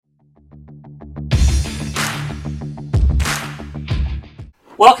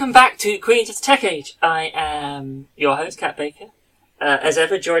Welcome back to Queens of the Tech Age. I am your host, Kat Baker. As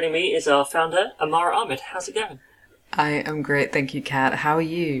ever, joining me is our founder, Amara Ahmed. How's it going? I am great, thank you, Kat. How are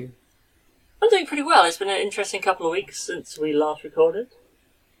you? I'm doing pretty well. It's been an interesting couple of weeks since we last recorded.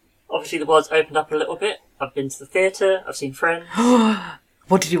 Obviously, the world's opened up a little bit. I've been to the theatre. I've seen friends.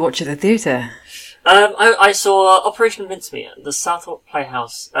 What did you watch at the theatre? I saw Operation Mincemeat at the Southwark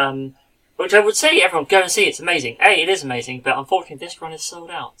Playhouse, which I would say everyone go and see. It's amazing. It is amazing, but unfortunately this run is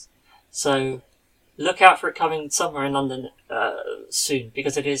sold out. So look out for it coming somewhere in London soon,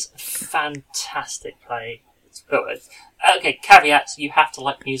 because it is a fantastic play. Okay, caveats, you have to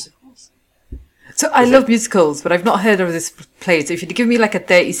like musicals. So I love musicals, but I've not heard of this play, so if you'd give me like a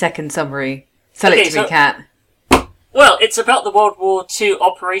 30-second summary, sell it to me, Kat. Well, it's about the World War II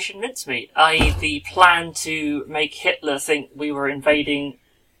Operation Mincemeat, i.e. the plan to make Hitler think we were invading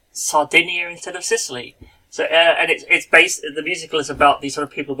Sardinia instead of Sicily. So, and it's based, the musical is about these sort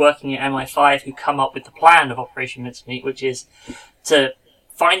of people working at MI5 who come up with the plan of Operation Mincemeat, which is to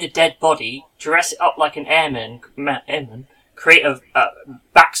find a dead body, dress it up like an airman, create a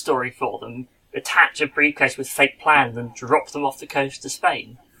backstory for them, attach a briefcase with fake plans and drop them off the coast of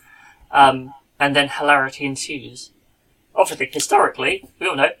Spain. And then hilarity ensues. Obviously, historically, we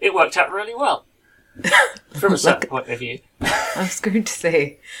all know, it worked out really well. From a certain point of view. I was going to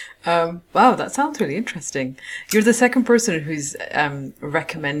say, wow, that sounds really interesting. You're the second person who's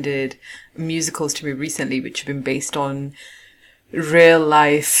recommended musicals to me recently, which have been based on real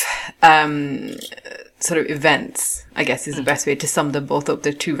life sort of events, I guess is the best way to sum them both up.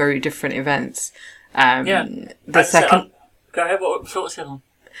 They're two very different events. The second... Go ahead, what's the other one?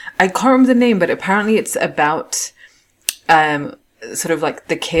 I can't remember the name, but apparently it's about sort of like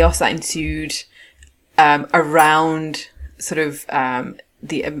the chaos that ensued around sort of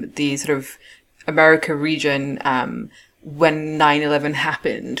the sort of America region when 9/11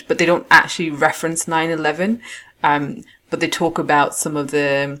 happened, but they don't actually reference 9/11, but they talk about some of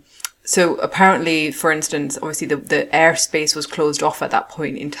the... So apparently, for instance, obviously the airspace was closed off at that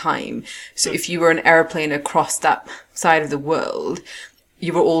point in time. So if you were an airplane across that side of the world,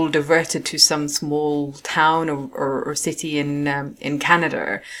 you were all diverted to some small town or city in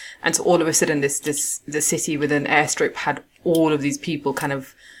Canada. And so all of a sudden the city with an airstrip had all of these people kind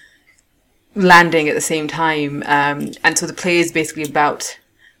of landing at the same time. And so the play is basically about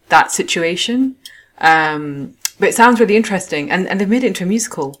that situation. But it sounds really interesting, and they made it into a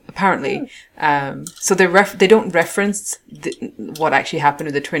musical, apparently. So they don't reference what actually happened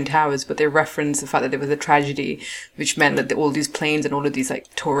with the Twin Towers, but they reference the fact that there was a tragedy, which meant that all these planes and all of these like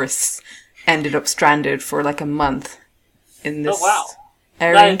tourists ended up stranded for like a month in this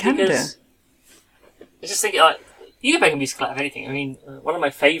area in Canada. I just think, you can make a musical out of anything. I mean, one of my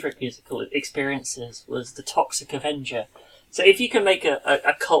favourite musical experiences was The Toxic Avenger. So if you can make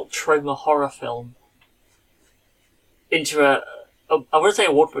a cult trauma horror film into I wouldn't say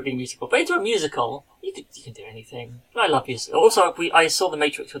award-winning musical, but into a musical, you can do anything. I love musicals. Also, I saw The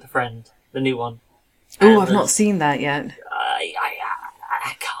Matrix with a friend, the new one. Oh, I've not seen that yet.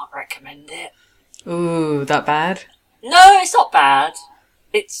 I can't recommend it. Ooh, that bad? No, it's not bad.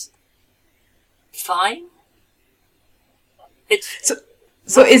 It's fine.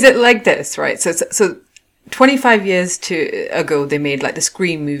 So is it like this, right? So 25 years ago, they made like the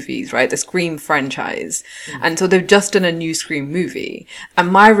Scream movies, right? The Scream franchise. And so they've just done a new Scream movie.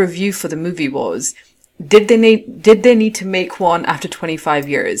 And my review for the movie was, did they need to make one after 25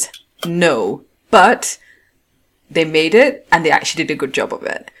 years? No. But they made it and they actually did a good job of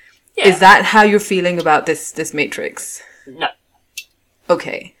it. Yeah. Is that how you're feeling about this Matrix? No.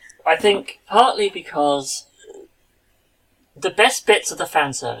 Okay. I think partly because the best bits are the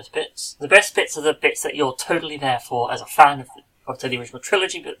fan service bits. The best bits are the bits that you're totally there for as a fan of the original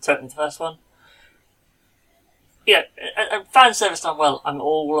trilogy, but certainly the first one. Yeah, and fan service done well, I'm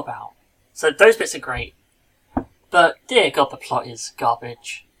all about. So those bits are great. But dear God, the plot is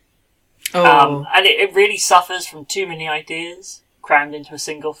garbage. Oh. And it really suffers from too many ideas crammed into a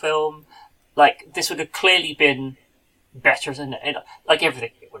single film. Like, this would have clearly been better than, like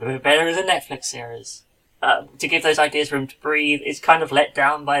everything, it would have been better as a Netflix series. To give those ideas room to breathe is kind of let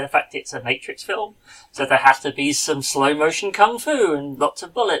down by the fact it's a Matrix film. So there has to be some slow motion kung fu and lots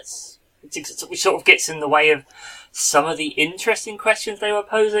of bullets. Which sort of gets in the way of some of the interesting questions they were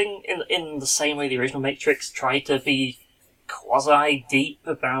posing in the same way the original Matrix tried to be quasi-deep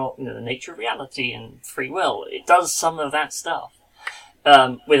about the nature of reality and free will. It does some of that stuff.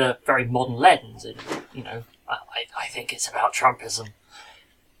 With a very modern lens. And, I think it's about Trumpism.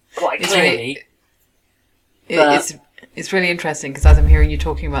 Quite clearly. It's really interesting because as I'm hearing you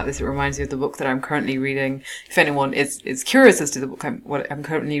talking about this, it reminds me of the book that I'm currently reading. If anyone is curious as to the book what I'm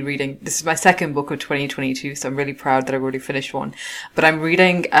currently reading, this is my second book of 2022, so I'm really proud that I've already finished one. But I'm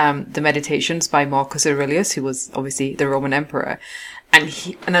reading the Meditations by Marcus Aurelius, who was obviously the Roman emperor. And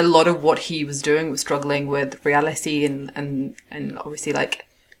a lot of what he was doing was struggling with reality and obviously like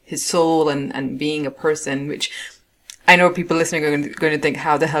his soul and being a person, which I know people listening are going to think,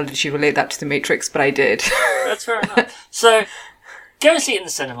 how the hell did she relate that to The Matrix? But I did. That's fair enough. So, go and see it in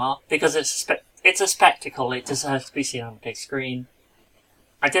the cinema, because it's a spectacle. It deserves to be seen on a big screen.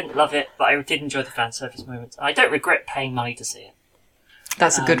 I didn't love it, but I did enjoy the fan service moments. I don't regret paying money to see it.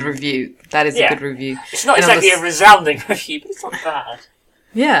 That's a good review. That is a good review. It's not exactly a resounding review, but it's not bad.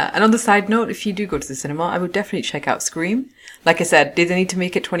 Yeah, and on the side note, if you do go to the cinema, I would definitely check out Scream. Like I said, did they need to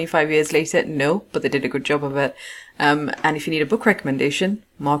make it 25 years later? No, but they did a good job of it. And if you need a book recommendation,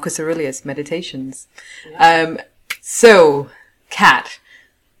 Marcus Aurelius, Meditations. Yeah. So, Kat,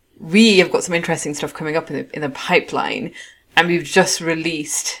 we have got some interesting stuff coming up in the pipeline, and we've just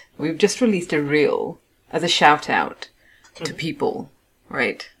released a reel as a shout out to people,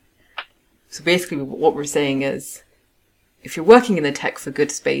 right? So basically what we're saying is, if you're working in the Tech for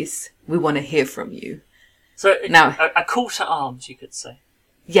Good space, we want to hear from you. So now, a call to arms, you could say.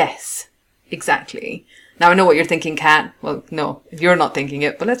 Yes, exactly. Now I know what you're thinking, Kat. Well, no, you're not thinking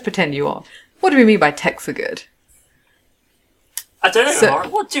it, but let's pretend you are. What do we mean by Tech for Good? I don't know, Laura.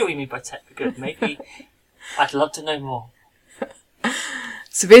 What do we mean by Tech for Good? Maybe I'd love to know more.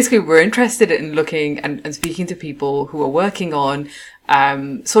 So basically, we're interested in looking and speaking to people who are working on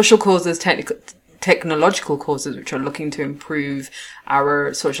social causes, technological causes, which are looking to improve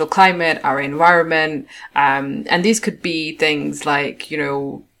our social climate, our environment. And these could be things like,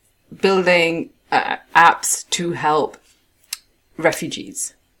 building apps to help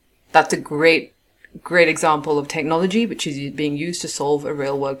refugees. That's a great example of technology which is being used to solve a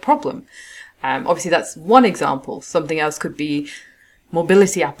real world problem. Obviously, that's one example. Something else could be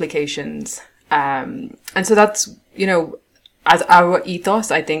mobility applications. And so that's, as our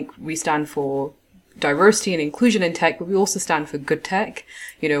ethos, I think we stand for diversity and inclusion in tech, but we also stand for good tech,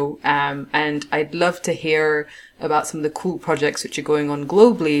 and I'd love to hear about some of the cool projects which are going on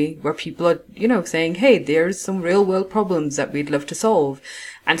globally where people are, saying, hey, there's some real world problems that we'd love to solve.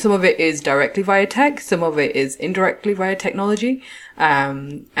 And some of it is directly via tech, some of it is indirectly via technology.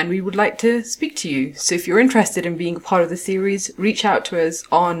 And we would like to speak to you. So if you're interested in being a part of the series, reach out to us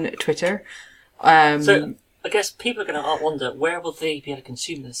on Twitter. So I guess people are going to wonder, where will they be able to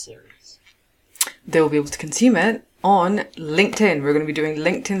consume this series? They'll be able to consume it on LinkedIn. We're going to be doing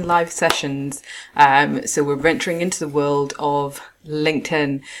LinkedIn live sessions. So we're venturing into the world of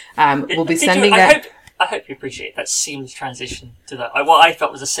LinkedIn. We'll be sending I hope you appreciate that seamless transition to that. What I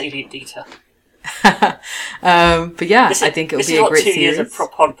felt was a salient detail. But yeah, I think it'll be a great series. 2 years of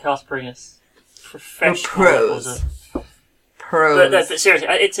podcast bring us. Professional pros. But seriously,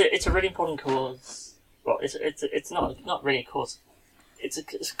 it's a really important cause. Well, it's not really a cause. It's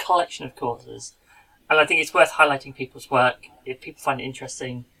a collection of causes. And I think it's worth highlighting people's work. If people find it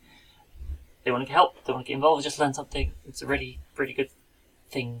interesting, they want to get help, they want to get involved, just learn something. It's a really, really good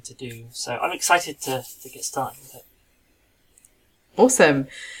thing to do. So I'm excited to get started with it. Awesome.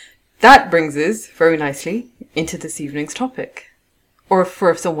 That brings us very nicely into this evening's topic. Or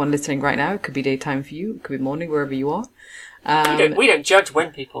for someone listening right now, it could be daytime for you, it could be morning, wherever you are. We don't judge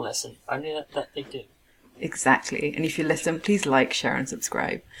when people listen, only that they do. Exactly. And if you listen, please like, share and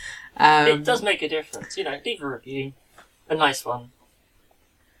subscribe. It does make a difference. Leave a review. A nice one.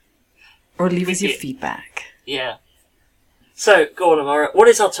 Or leave us your feedback. Yeah. So, go on, Amara. What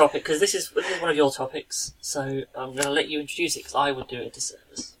is our topic? Because this is one of your topics. So, I'm going to let you introduce it, because I would do it a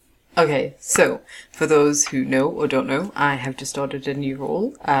disservice. Okay, so, for those who know or don't know, I have just started a new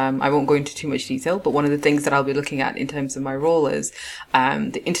role. I won't go into too much detail, but one of the things that I'll be looking at in terms of my role is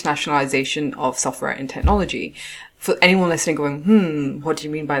the internationalization of software and technology. For anyone listening going, what do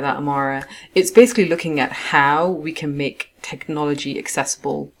you mean by that, Amara? It's basically looking at how we can make technology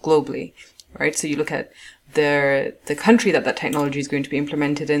accessible globally, right? So you look at the country that technology is going to be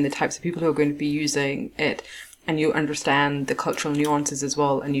implemented in, the types of people who are going to be using it, and you understand the cultural nuances as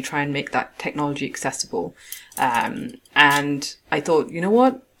well, and you try and make that technology accessible. And I thought, you know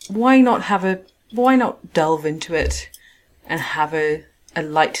what? Why not delve into it and have a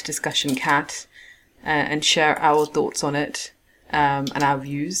light discussion, Kat, and share our thoughts on it, and our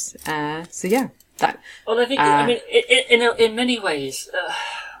views. So yeah, that. Well, I think, in many ways,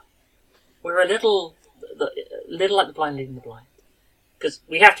 we're a little like the blind leading the blind. Because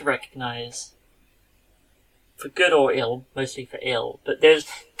we have to recognise, for good or ill, mostly for ill, but there's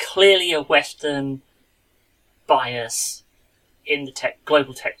clearly a Western bias in the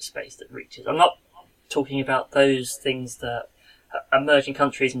global tech space that reaches. I'm not talking about those things that emerge in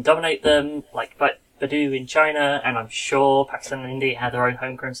countries and dominate them, like Baidu in China, and I'm sure Pakistan and India have their own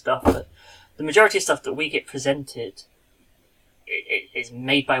homegrown stuff, but the majority of stuff that we get presented is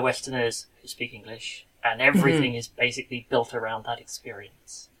made by Westerners who speak English, and everything is basically built around that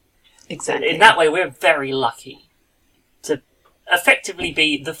experience. Exactly. In that way, we're very lucky to effectively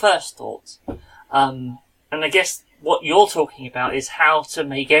be the first thought. And I guess what you're talking about is how to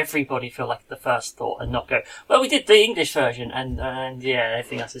make everybody feel like the first thought and not go, well, we did the English version, and yeah,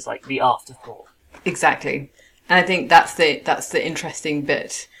 everything else is like the afterthought. Exactly. And I think that's the interesting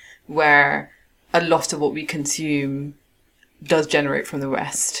bit where a lot of what we consume does generate from the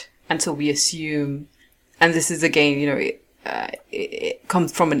West. And so we assume, and this is again, it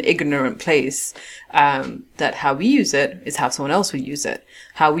comes from an ignorant place, that how we use it is how someone else would use it.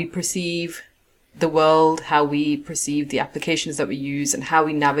 How we perceive the world, how we perceive the applications that we use, and how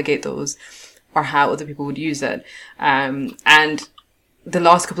we navigate those are how other people would use it. And the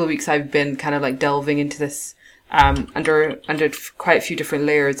last couple of weeks I've been kind of like delving into this, under quite a few different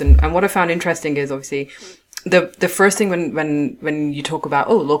layers. And what I found interesting is obviously the first thing when you talk about,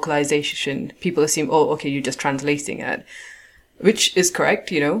 localization, people assume, okay, you're just translating it, which is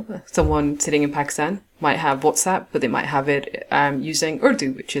correct. Someone sitting in Pakistan might have WhatsApp, but they might have it, using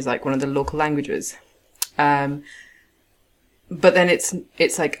Urdu, which is like one of the local languages. But then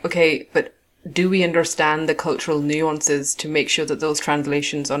it's like, okay, but do we understand the cultural nuances to make sure that those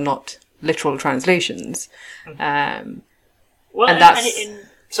translations are not literal translations? Well, and that's...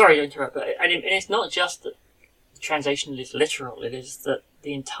 sorry to interrupt, but it's not just that the translation is literal, it is that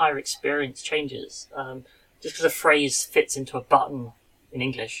the entire experience changes. Just because a phrase fits into a button in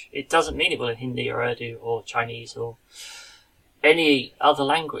English, it doesn't mean it will in Hindi or Urdu or Chinese or any other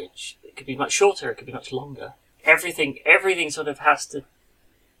language. It could be much shorter, it could be much longer. Everything sort of has to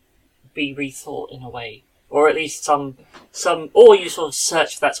be rethought in a way, or at least some, or you sort of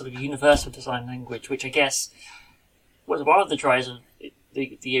search for that sort of universal design language, which I guess was one of the drives of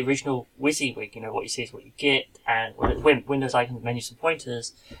the original WYSIWYG. What you see is what you get, and Windows icons, menus, and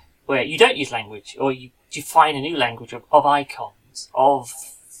pointers, where you don't use language, or you define a new language of icons, of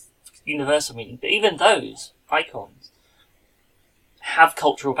universal meaning. But even those icons have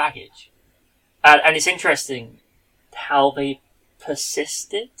cultural baggage, and it's interesting how they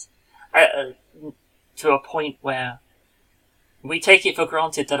persisted. To a point where we take it for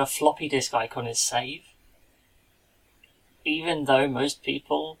granted that a floppy disk icon is save, even though most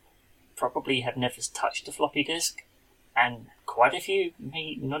people probably have never touched a floppy disk, and quite a few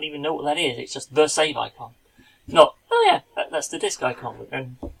may not even know what that is. It's just the save icon, not that's the disk icon.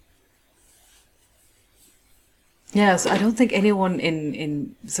 And so I don't think anyone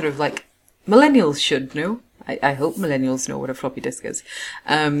in sort of like millennials should know. I hope millennials know what a floppy disk is.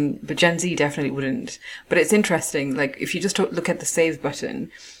 But Gen Z definitely wouldn't. But it's interesting, like, if you just look at the save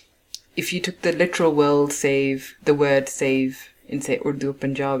button, if you took the literal word save in, say, Urdu or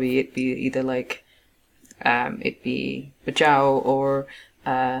Punjabi, it'd be either like, it'd be bachao, or,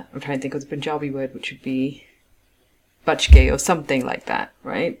 I'm trying to think of the Punjabi word, which would be bachke, or something like that,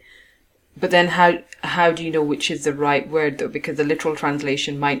 right? But then how do you know which is the right word, though? Because the literal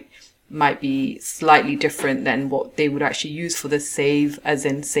translation might be slightly different than what they would actually use for the save, as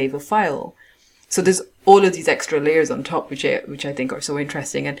in save a file. So there's all of these extra layers on top, which I think are so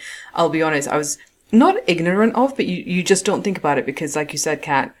interesting. And I'll be honest, I was not ignorant of, but you just don't think about it, because like you said,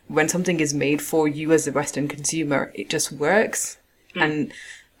 Kat, when something is made for you as a Western consumer, it just works. And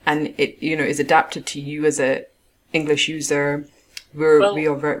it, is adapted to you as a English user. We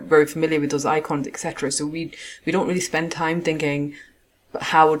are very, very familiar with those icons, etc. So we don't really spend time thinking, but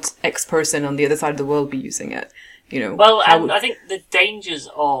how would X person on the other side of the world be using it? I think the dangers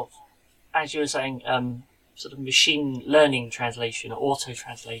of, as you were saying, sort of machine learning translation or auto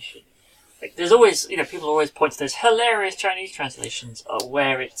translation. Like, there's always, people always point to those hilarious Chinese translations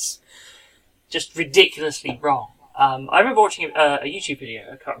where it's just ridiculously wrong. I remember watching a YouTube video,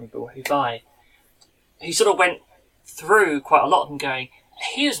 I can't remember who by, who sort of went through quite a lot of them going,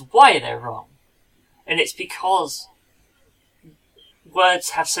 here's why they're wrong. And it's because words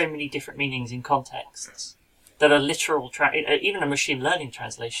have so many different meanings in contexts that a literal, even a machine learning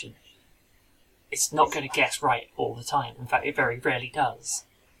translation, it's not going to guess right all the time. In fact, it very rarely does.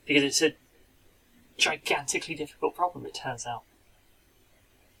 Because it's a gigantically difficult problem, it turns out.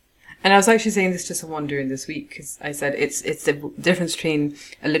 And I was actually saying this to someone during this week, because I said it's the difference between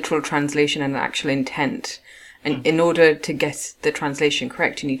a literal translation and an actual intent. And in order to get the translation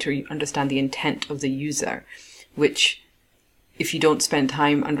correct, you need to understand the intent of the user, which if you don't spend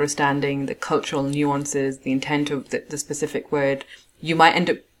time understanding the cultural nuances, the intent of the specific word, you might end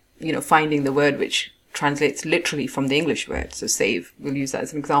up, finding the word which translates literally from the English word. So save, we'll use that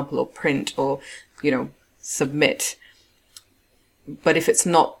as an example, or print, or, submit. But if it's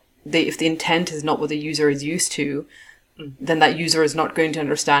not, if the intent is not what the user is used to, then that user is not going to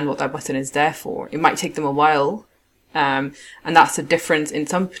understand what that button is there for. It might take them a while. And that's a difference in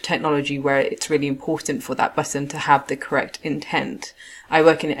some technology where it's really important for that button to have the correct intent. I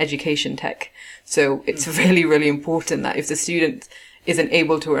work in education tech, so it's really, really important that if the student isn't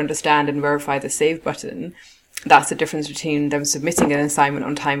able to understand and verify the save button, that's the difference between them submitting an assignment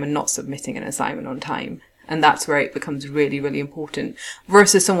on time and not submitting an assignment on time. And that's where it becomes really, really important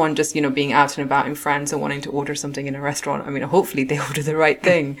versus someone just, being out and about in France and wanting to order something in a restaurant. I mean, hopefully they order the right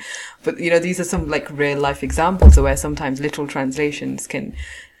thing. But, these are some like real life examples where sometimes literal translations can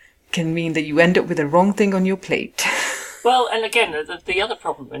mean that you end up with the wrong thing on your plate. Well, and again, the other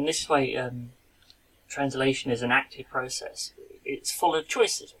problem, and this is why translation is an active process, it's full of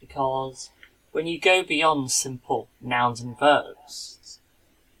choices, because when you go beyond simple nouns and verbs,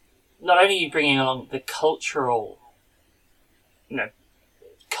 not only are you bringing along the cultural,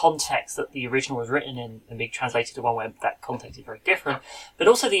 context that the original was written in and being translated to one where that context is very different, but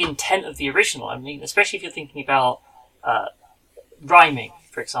also the intent of the original. I mean, especially if you're thinking about rhyming,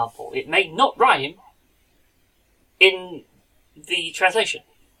 for example. It may not rhyme in the translation.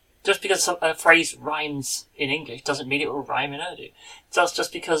 Just because a phrase rhymes in English doesn't mean it will rhyme in Urdu.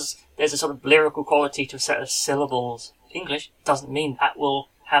 Just because there's a sort of lyrical quality to a set of syllables in English doesn't mean that will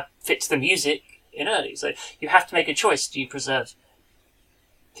fits the music in Urdu. So you have to make a choice. Do you preserve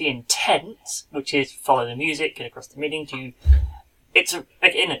the intent, which is follow the music, get across the meaning?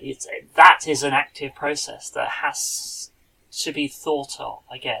 That is an active process that has to be thought of,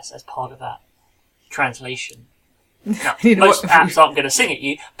 I guess, as part of that translation. Now, most apps aren't going to sing at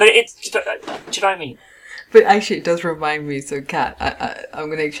you, but do you know what I mean? But actually, it does remind me. So, Kat, I'm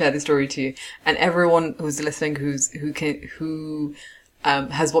going to share the story to you, and everyone who's listening, who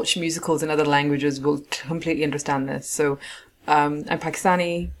has watched musicals in other languages will completely understand this. So, I'm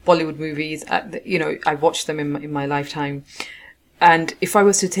Pakistani, Bollywood movies, I've watched them in my lifetime. And if I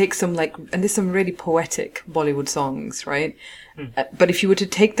was to take some and there's some really poetic Bollywood songs, right? But if you were to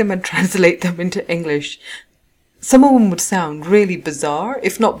take them and translate them into English, some of them would sound really bizarre,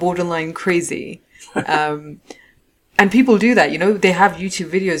 if not borderline crazy. And people do that, they have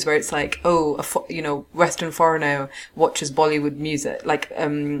YouTube videos where it's like, Western foreigner watches Bollywood music, like, a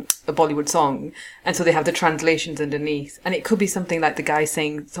Bollywood song. And so they have the translations underneath. And it could be something like the guy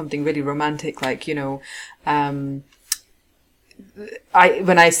saying something really romantic, like, when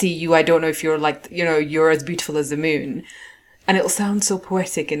I see you, I don't know if you're like, you're as beautiful as the moon. And it'll sound so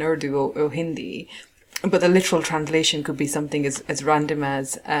poetic in Urdu or Hindi. But the literal translation could be something as random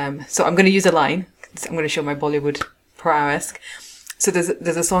as, so I'm going to use a line. I'm going to show my Bollywood prowess. So there's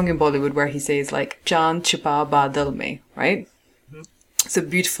a song in Bollywood where he says like, Chand chupa badal mein, right? Mm-hmm. It's a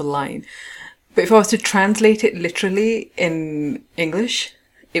beautiful line. But if I was to translate it literally in English,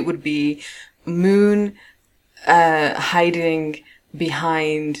 it would be moon, hiding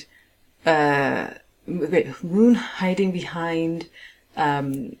behind, moon hiding behind,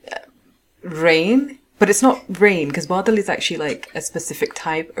 rain. But it's not rain, because badal is actually like a specific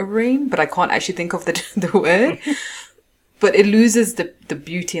type of rain, but I can't actually think of the word. But it loses the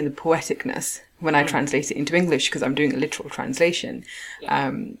beauty and the poeticness when I translate it into English, because I'm doing a literal translation.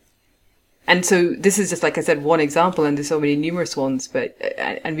 Yeah. And so this is just, like I said, one example, and there's so many numerous ones,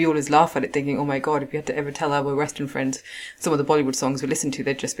 and we always laugh at it thinking, oh my God, if we had to ever tell our Western friends some of the Bollywood songs we listen to,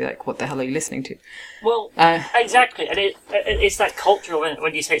 they'd just be like, what the hell are you listening to? Well, exactly. And it's that culture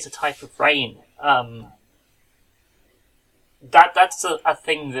when you say it's a type of rain. That's a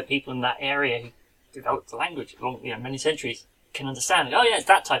thing that people in that area who developed the language along many centuries can understand. Oh yeah, it's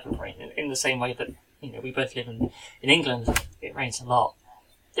that type of rain. In the same way that we both live in England, it rains a lot.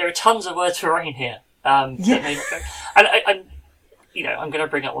 There are tons of words for rain here. That may not go. And I'm going to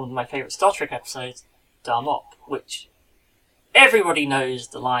bring up one of my favourite Star Trek episodes, Darmok, which everybody knows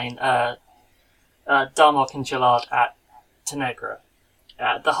the line Darmok and Jalad at Tanagra.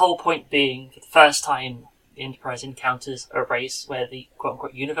 The whole point being, for the first time, the Enterprise encounters a race where the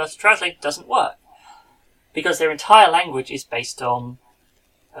quote-unquote universal translator doesn't work. Because their entire language is based on,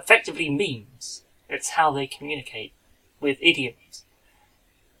 effectively, memes. It's how they communicate with idioms.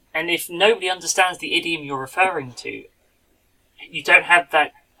 And if nobody understands the idiom you're referring to, you don't have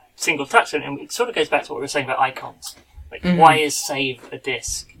that single touch. And it sort of goes back to what we were saying about icons. Like, why is save a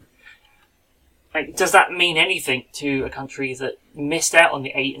disk? Like, does that mean anything to a country that missed out on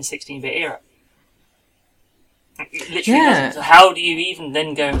the 8 and 16-bit era? It literally doesn't. So how do you even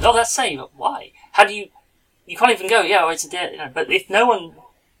then go, oh, that's safe, but why? How do you can't even go, yeah, well, it's a dead, but if no one,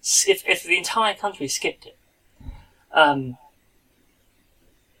 if the entire country skipped it, and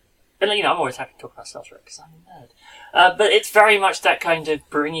I'm always happy to talk about Star Trek because I'm a nerd. But it's very much that kind of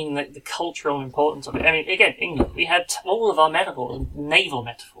bringing the cultural importance of it. I mean, again, England, we had all of our metaphors, naval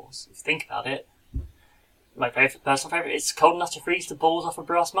metaphors. If you think about it, my personal favourite is cold enough to freeze the balls off a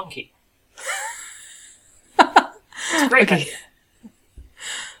brass monkey. It's a great metaphor.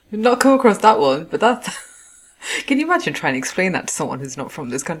 I've not come across that one, but that's... Can you imagine trying to explain that to someone who's not from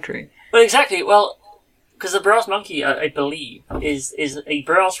this country? Well, exactly. Well, because the brass monkey, I believe, is a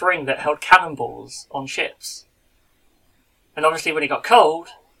brass ring that held cannonballs on ships. And obviously when it got cold,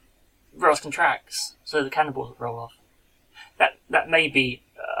 brass contracts, so the cannonballs would roll off. That may be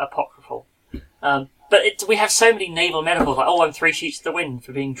apocryphal. But we have so many naval metaphors, like, oh, I'm 3 sheets to the wind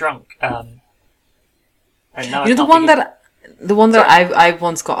for being drunk. And now the one that I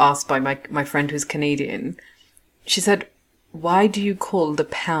once got asked by my friend who's Canadian, she said, why do you call the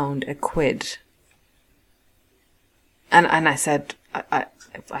pound a quid? And I said, I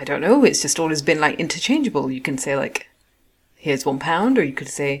don't know, it's just always been like interchangeable. You can say like, here's £1, or you could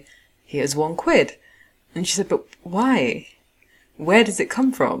say, here's £1. And she said, but why? Where does it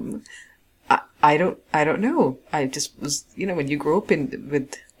come from? I don't know. I just was, when you grow up in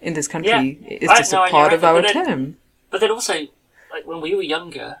this country, it's just a part of our term. But then also, like when we were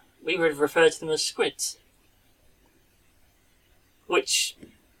younger, we would refer to them as squids, which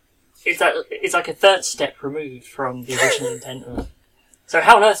is like a third step removed from the original intent of. So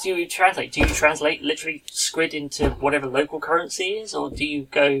how on earth do you translate? Do you translate literally squid into whatever local currency is, or do you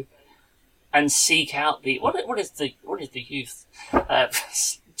go and seek out the what is the youth?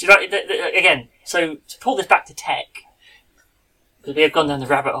 Do you know, again, so to pull this back to tech, because we have gone down the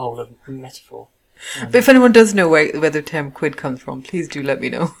rabbit hole of metaphor. But if anyone does know where the term quid comes from, please do let me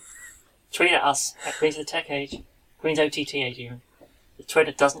know. Tweet at us at Queens of the Tech Age, Queens OTT Age even. The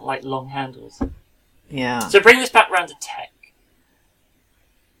Twitter doesn't like long handles. Yeah. So bring this back round to tech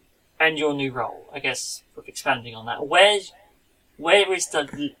and your new role, I guess, of expanding on that. Where is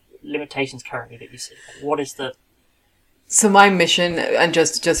the limitations currently that you see? What is the... So my mission, and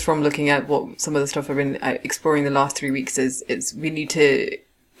just from looking at what some of the stuff I've been exploring the last 3 weeks, is we need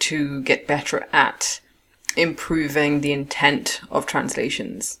to get better at improving the intent of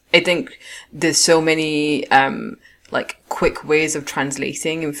translations. I think there's so many quick ways of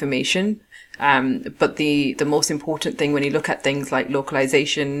translating information, but the most important thing when you look at things like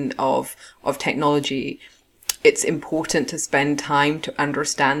localization of technology, it's important to spend time to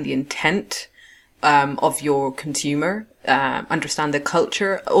understand the intent of your consumer, understand the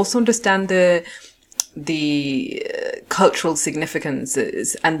culture, also understand the cultural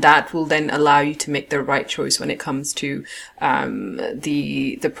significances, and that will then allow you to make the right choice when it comes to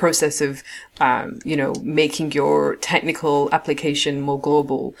the process of making your technical application more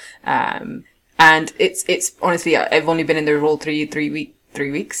global. And it's honestly, I've only been in the role 3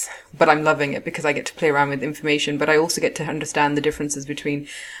 weeks, but I'm loving it because I get to play around with information, but I also get to understand the differences between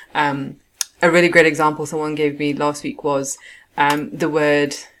a really great example someone gave me last week was the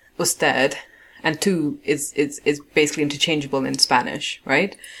word usted, and tú is basically interchangeable in Spanish,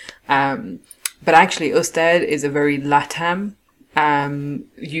 right? But actually usted is a very LATAM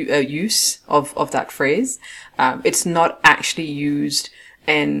use of that phrase. It's not actually used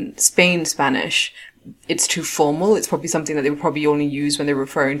in Spain Spanish. It's too formal. It's probably something that they would probably only use when they're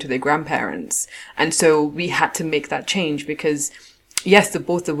referring to their grandparents. And so we had to make that change because yes,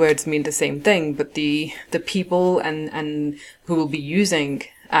 both the words mean the same thing, but the people and who will be using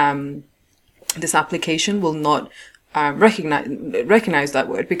this application will not recognize that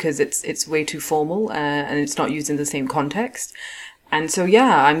word because it's way too formal and it's not used in the same context. And so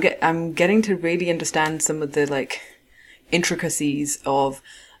yeah, I'm getting to really understand some of the intricacies of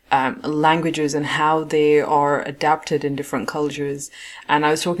languages and how they are adapted in different cultures. And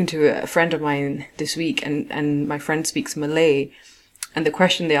I was talking to a friend of mine this week, and my friend speaks Malay. And the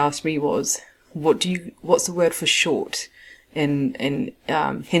question they asked me was, what's the word for short in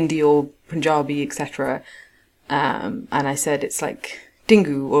Hindi or Punjabi, etc. And I said, it's like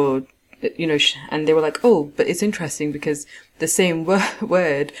dingu or, and they were like, oh, but it's interesting because the same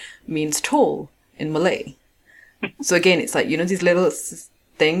word means tall in Malay. So again, it's like, these little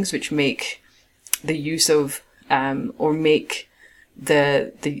things which make the use of, or make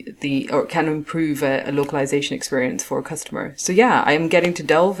or can improve a localization experience for a customer. So yeah, I am getting to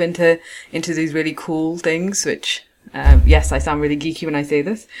delve into these really cool things, which, yes, I sound really geeky when I say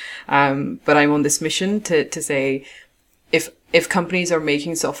this. But I'm on this mission to say, if companies are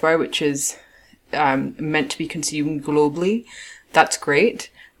making software which is meant to be consumed globally, that's great.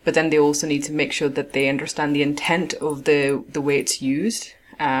 But then they also need to make sure that they understand the intent of the way it's used,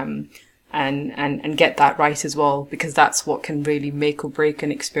 and get that right as well, because that's what can really make or break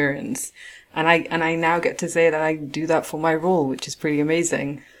an experience. And I now get to say that I do that for my role, which is pretty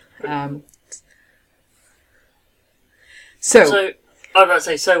amazing. So I was about to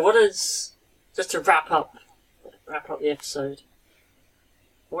say, so what is, just to wrap up the episode,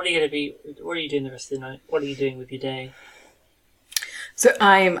 what are you doing the rest of the night? What are you doing with your day? So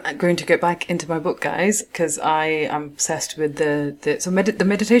I'm going to get back into my book, guys, because I am obsessed with the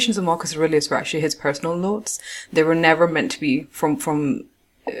Meditations of Marcus Aurelius were actually his personal notes. They were never meant to be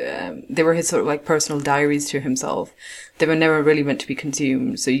they were his sort of like personal diaries to himself. They were never really meant to be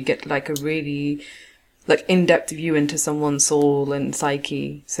consumed. So you get like a really like in-depth view into someone's soul and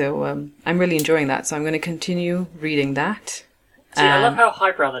psyche. So I'm really enjoying that. So I'm going to continue reading that. See, I love how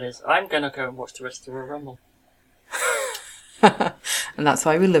highbrow that is. I'm going to go and watch the rest of the Royal Rumble. And that's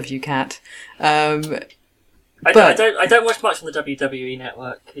why we love you, Kat. I don't watch much on the WWE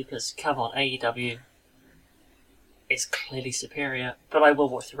network because, come on, AEW is clearly superior. But I will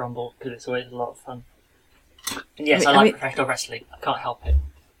watch the Rumble because it's always a lot of fun. And yes, I like professional wrestling. I can't help it.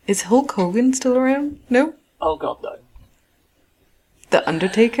 Is Hulk Hogan still around? No? Oh god, no. The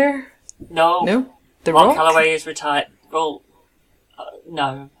Undertaker? No. No? The Mark Rock? Calloway is retired. Well,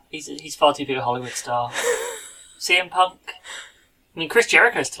 no. He's far too big a Hollywood star. CM Punk. I mean, Chris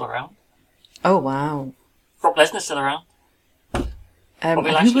Jericho's still around. Oh, wow. Brock Lesnar's still around.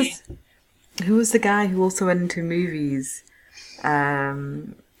 Bobby Lashley. Who was the guy who also went into movies?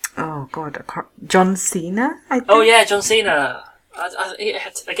 Oh god, John Cena, I think? Oh yeah, John Cena.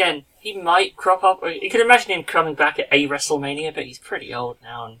 Again, he might crop up. You can imagine him coming back at a WrestleMania, but he's pretty old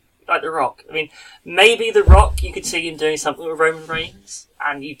now. And like The Rock. I mean, maybe The Rock, you could see him doing something with Roman Reigns,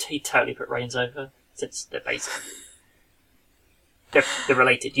 and he'd totally put Reigns over, since they're basically... They're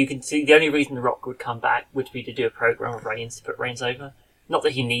related. You can see the only reason The Rock would come back would be to do a program of Reigns to put Reigns over. Not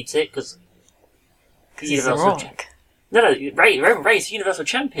that he needs it, because he's The Rock. No, Roman Reigns is Universal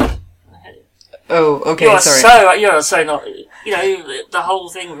Champion. Oh, okay, you are so not. You know, the whole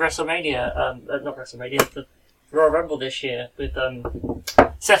thing with WrestleMania, not WrestleMania, the Royal Rumble this year with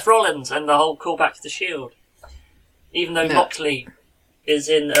Seth Rollins and the whole callback to the Shield. Even though Moxley is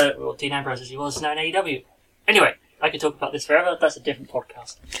in, Dean Ambrose as he was now in AEW. Anyway, I could talk about this forever. That's a different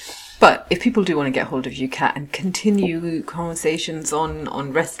podcast. But if people do want to get hold of you, Kat, and continue conversations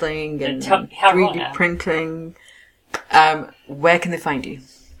on wrestling and 3D printing, where can they find you?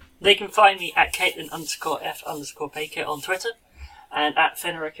 They can find me at Caitlin_F_Baker on Twitter and at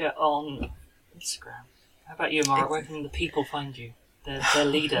Fenrica on Instagram. How about you, Amara? Where can the people find you? Their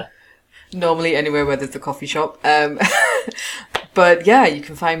leader. Normally anywhere where there's a coffee shop. But yeah, you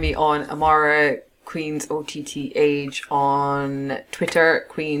can find me on Amara Queens OTTH on Twitter,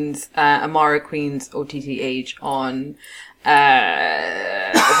 Amara Queens OTTH on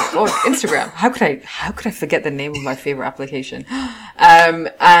Instagram. How could I forget the name of my favorite application?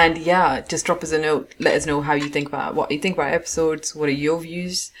 And yeah, just drop us a note. Let us know what you think about episodes. What are your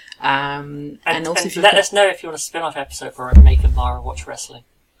views? And also let us know if you want a spin-off episode for Make Amara watch wrestling.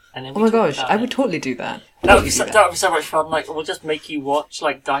 And then oh my gosh, I would totally do that. That would be so much fun. Like, we'll just make you watch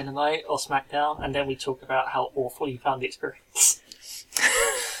like Dynamite or SmackDown, and then we talk about how awful you found the experience.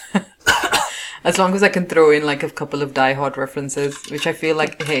 As long as I can throw in like a couple of Die Hard references, which I feel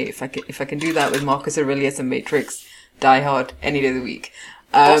like, hey, if I can do that with Marcus Aurelius and Matrix, Die Hard any day of the week.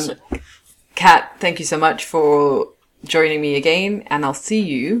 Awesome. Kat, thank you so much for joining me again, and I'll see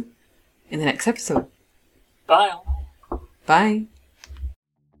you in the next episode. Bye. Bye.